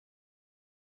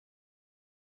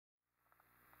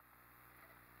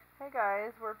Hey guys,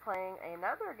 we're playing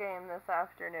another game this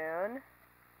afternoon.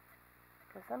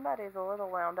 Because somebody's a little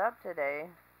wound up today.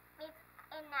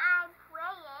 And I'm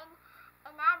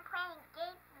playing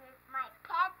games with my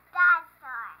pet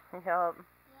dinosaur. Yup.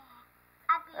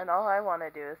 Yeah. And all I want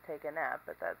to do is take a nap,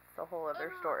 but that's a whole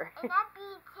other story. And I'll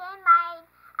be my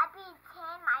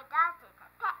daughter's a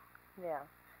pet. Yeah.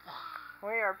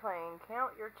 We are playing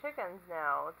Count Your Chickens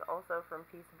now. It's also from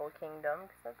Peaceable Kingdom,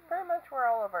 because that's pretty much where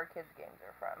all of our kids' games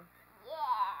are from.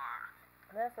 Yeah.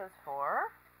 This is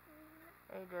for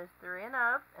ages 3 and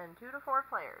up and 2 to 4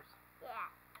 players.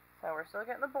 Yeah. So we're still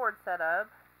getting the board set up.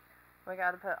 We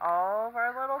got to put all of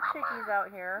our little chickies out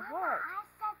here. Mama, What? I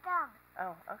set them.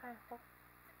 Oh, okay.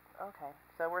 Okay.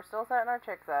 So we're still setting our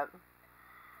chicks up.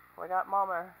 We got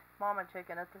Mama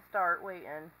Chicken at the start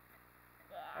waiting.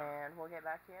 Yeah. And we'll get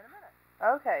back to you in a minute.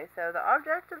 Okay, so the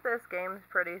object of this game is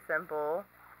pretty simple.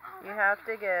 You have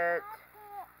to get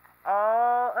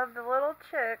all of the little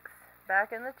chicks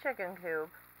back in the chicken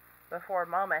coop before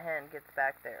Mama Hen gets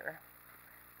back there.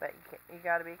 But you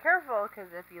got to be careful,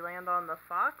 because if you land on the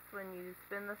fox when you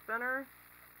spin the spinner,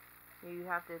 you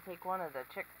have to take one of the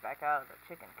chicks back out of the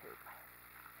chicken coop.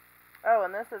 Oh,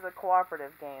 and this is a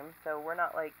cooperative game, so we're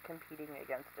not like competing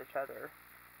against each other.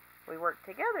 We work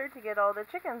together to get all the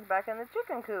chickens back in the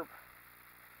chicken coop.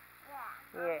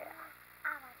 Yeah. Yeah.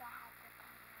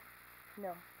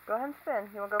 No. Go ahead and spin.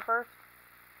 You want to go first?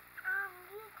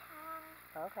 You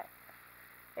turn. Okay.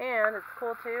 And it's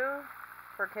cool too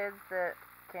for kids that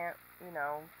can't,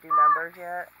 do numbers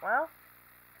yet. Well,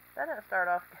 that didn't start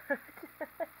off good.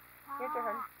 Your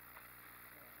turn.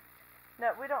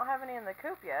 No, we don't have any in the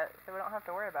coop yet, so we don't have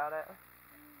to worry about it.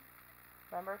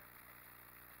 Remember?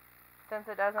 Since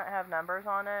it doesn't have numbers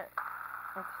on it,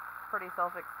 it's pretty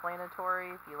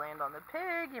self-explanatory. If you land on the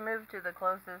pig, you move to the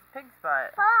closest pig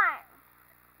spot. Farm.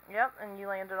 Yep, and you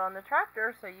landed on the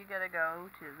tractor, so you gotta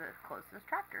go to the closest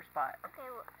tractor spot. Okay.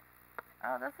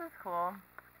 Oh, this is cool.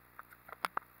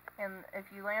 And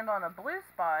if you land on a blue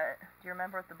spot, do you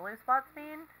remember what the blue spots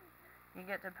mean? You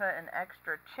get to put an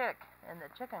extra chick in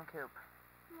the chicken coop.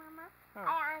 Mama,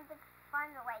 I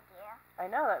understand the idea. I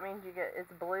know, that means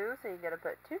it's blue, so you get to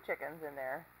put 2 chickens in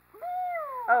there.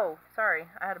 Meow. Oh, sorry,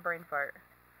 I had a brain fart.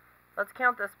 Let's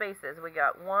count the spaces. We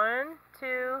got 1,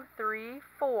 2, 3,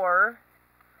 4.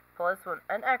 Plus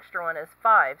an extra one is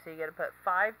 5, so you get to put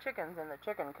 5 chickens in the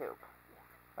chicken coop.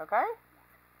 Okay?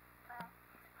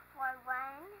 For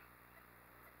one,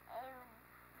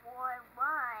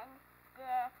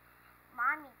 the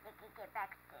mommy could get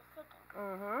back to the chicken coop.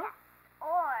 Mm-hmm. Yeah.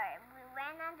 Or we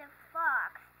ran on the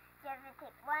fox. You have to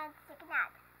take 1 chicken out.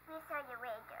 We saw you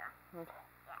later. Okay.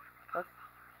 Yeah.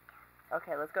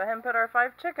 Okay, let's go ahead and put our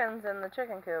 5 chickens in the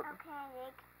chicken coop. Okay,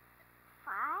 like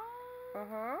 5?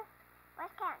 Mm-hmm.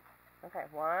 Let's count. Okay,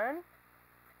 1.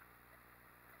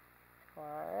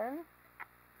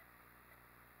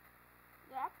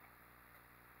 Yep.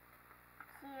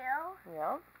 2.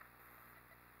 Yep.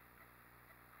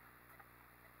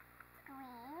 3.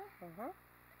 Mm-hmm.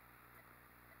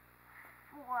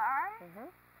 4. Mm-hmm.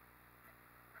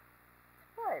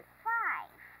 5.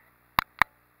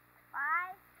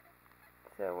 5.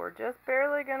 So we're just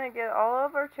barely gonna get all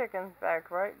of our chickens back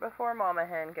right before Mama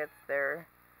Hen gets there.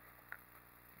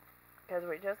 Because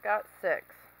we just got 6.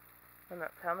 And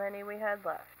that's how many we had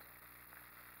left.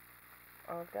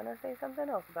 I was gonna say something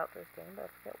else about this game, but I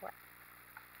forget what.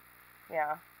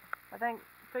 Yeah.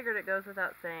 Figured it goes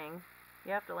without saying.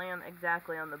 You have to land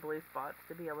exactly on the blue spots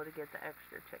to be able to get the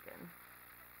extra chicken.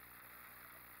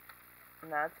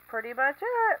 And that's pretty much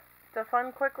it. It's a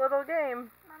fun, quick little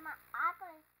game.